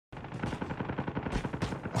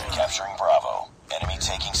Capturing Bravo. Enemy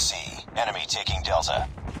taking C. Enemy taking Delta.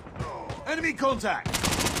 Enemy contact!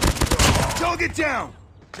 Target down!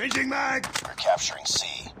 Changing mag! We're capturing C.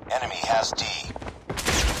 Enemy has D.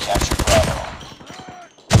 Captured Bravo.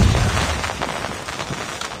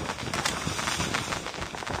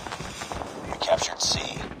 We captured C.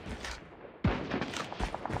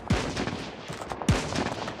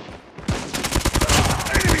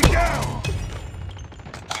 Enemy down!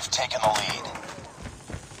 We've taken the lead.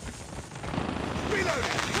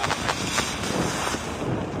 Reloading!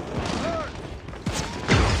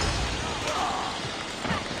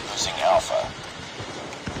 Losing Alpha.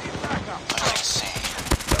 Losing C.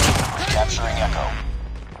 Capturing Echo.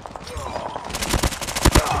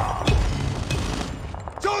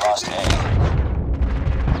 Lost A.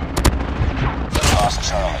 Lost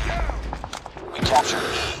Charlie. We captured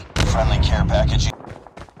E. Friendly care package.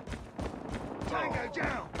 Tango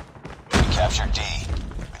down! We captured D.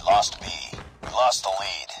 We lost B. We lost the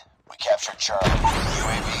lead. We captured Charlie.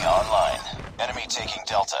 UAV online. Enemy taking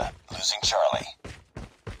Delta. Losing Charlie.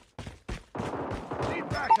 Need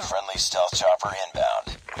backup! Friendly stealth chopper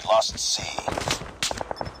inbound. We lost C.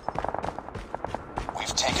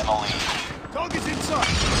 We've taken the lead. Target's in sight!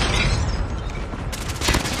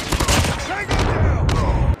 Tango down!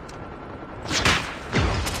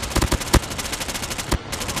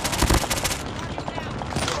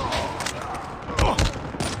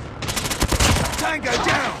 Tango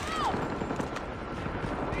down!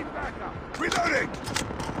 Need backup! Reloading!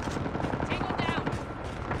 Tango down.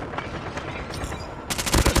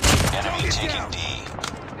 Enemy Target taking down. D.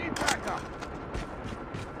 Need backup!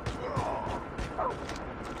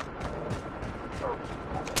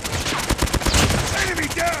 Enemy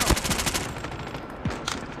down!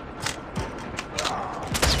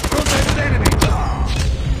 Contact with enemy!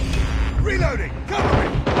 Reloading!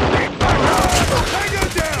 Covering! Need backup! Tango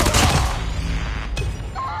down!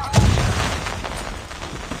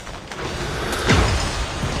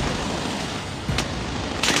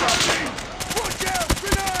 Reloading! Watch out!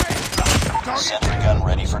 Grenade! Target Sentry gun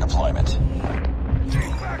ready for deployment.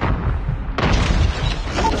 Need backup!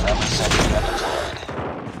 Friendly sentry gun deployed.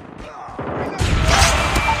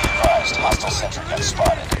 Advised, hostile sentry gun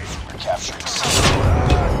spotted. We're capturing C.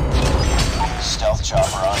 Stealth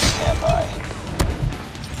chopper on standby.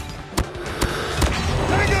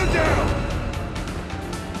 Tango down!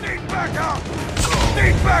 Need backup!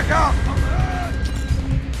 Need backup!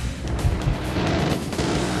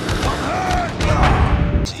 I'm hurt!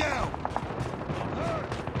 Down!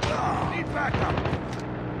 Need backup!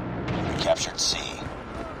 We captured C.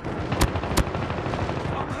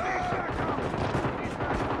 I'm hurt!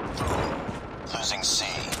 Losing C.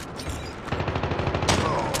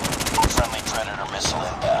 Friendly Predator missile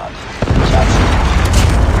inbound. Capturing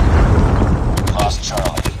B. Lost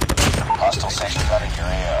Charlie. Hostile sentry gun in your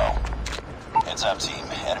AO. Heads up, team.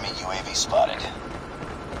 Enemy UAV spotted.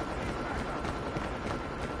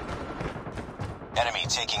 Enemy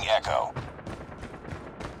taking Echo.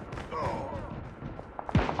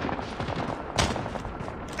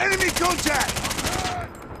 Enemy contact!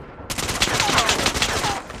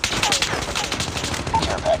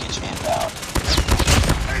 Care package inbound.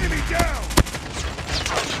 Enemy down!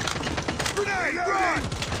 Grenade! Run!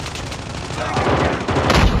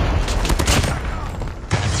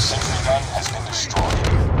 Enemy sentry gun has been destroyed.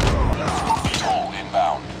 Toll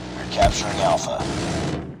inbound. We're capturing Alpha.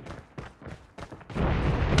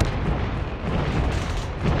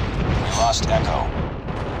 We lost Echo.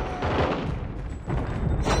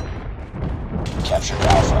 Captured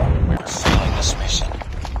Alpha. We're failing this mission.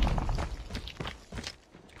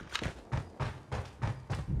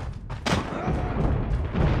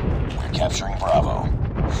 We're capturing Bravo.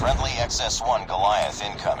 Friendly XS-1 Goliath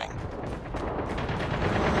incoming.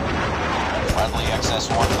 Friendly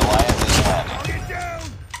XS-1 Goliath is landing. Get down!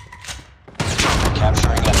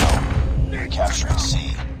 Capturing Echo. We're capturing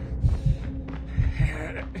C.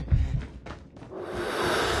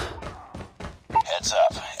 Heads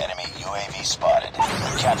up. Enemy UAV spotted.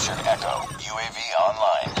 We captured Echo. UAV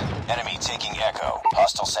online. Enemy taking Echo.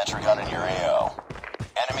 Hostile sentry gun in your AO.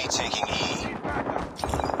 Enemy taking E.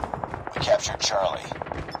 We captured Charlie.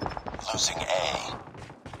 Losing A.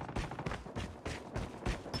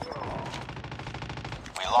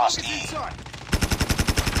 We lost E. Inside!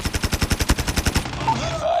 Be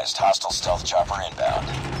advised, hostile stealth chopper inbound.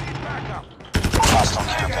 Need backup! Hostile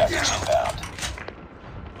care package inbound.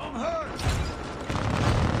 I'm hurt!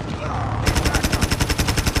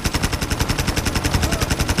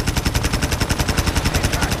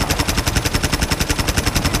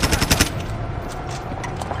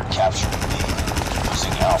 We're capturing B.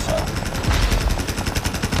 Losing Alpha.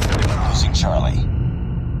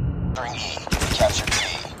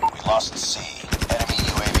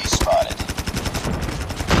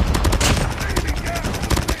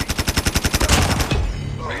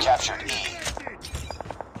 captured E.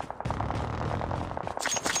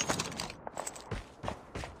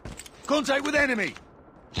 Contact with enemy!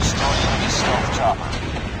 Destroy enemy stealth chopper.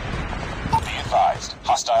 Be advised,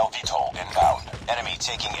 hostile VTOL inbound. Enemy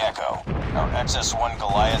taking Echo. Our XS-1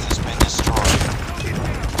 Goliath has been destroyed.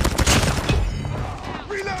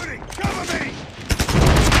 Reloading! Cover me!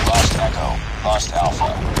 Lost Echo. Lost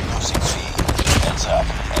Alpha. Losing V. Heads up.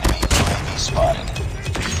 Enemy UAV spotted.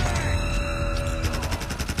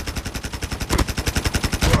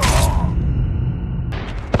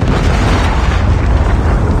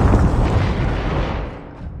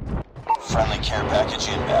 Friendly care package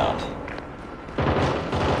inbound.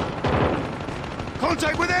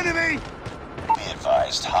 Contact with enemy! Be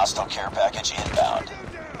advised, hostile care package inbound. Enemy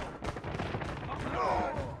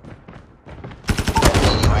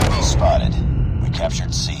UAV spotted. We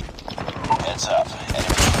captured C. Heads up.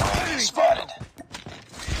 Enemy UAV spotted.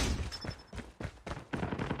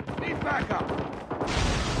 Need backup!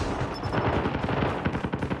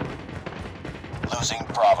 Losing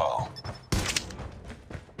Bravo.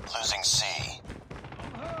 Losing C.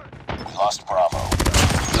 We lost Bravo.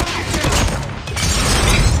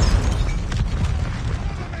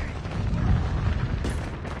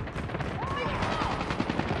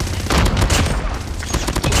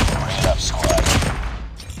 Bring it up, squad.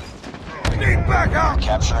 Need backup!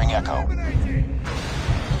 Capturing Echo.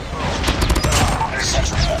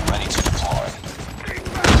 Sentry gun ready to deploy.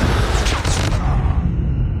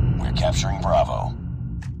 We're capturing Bravo.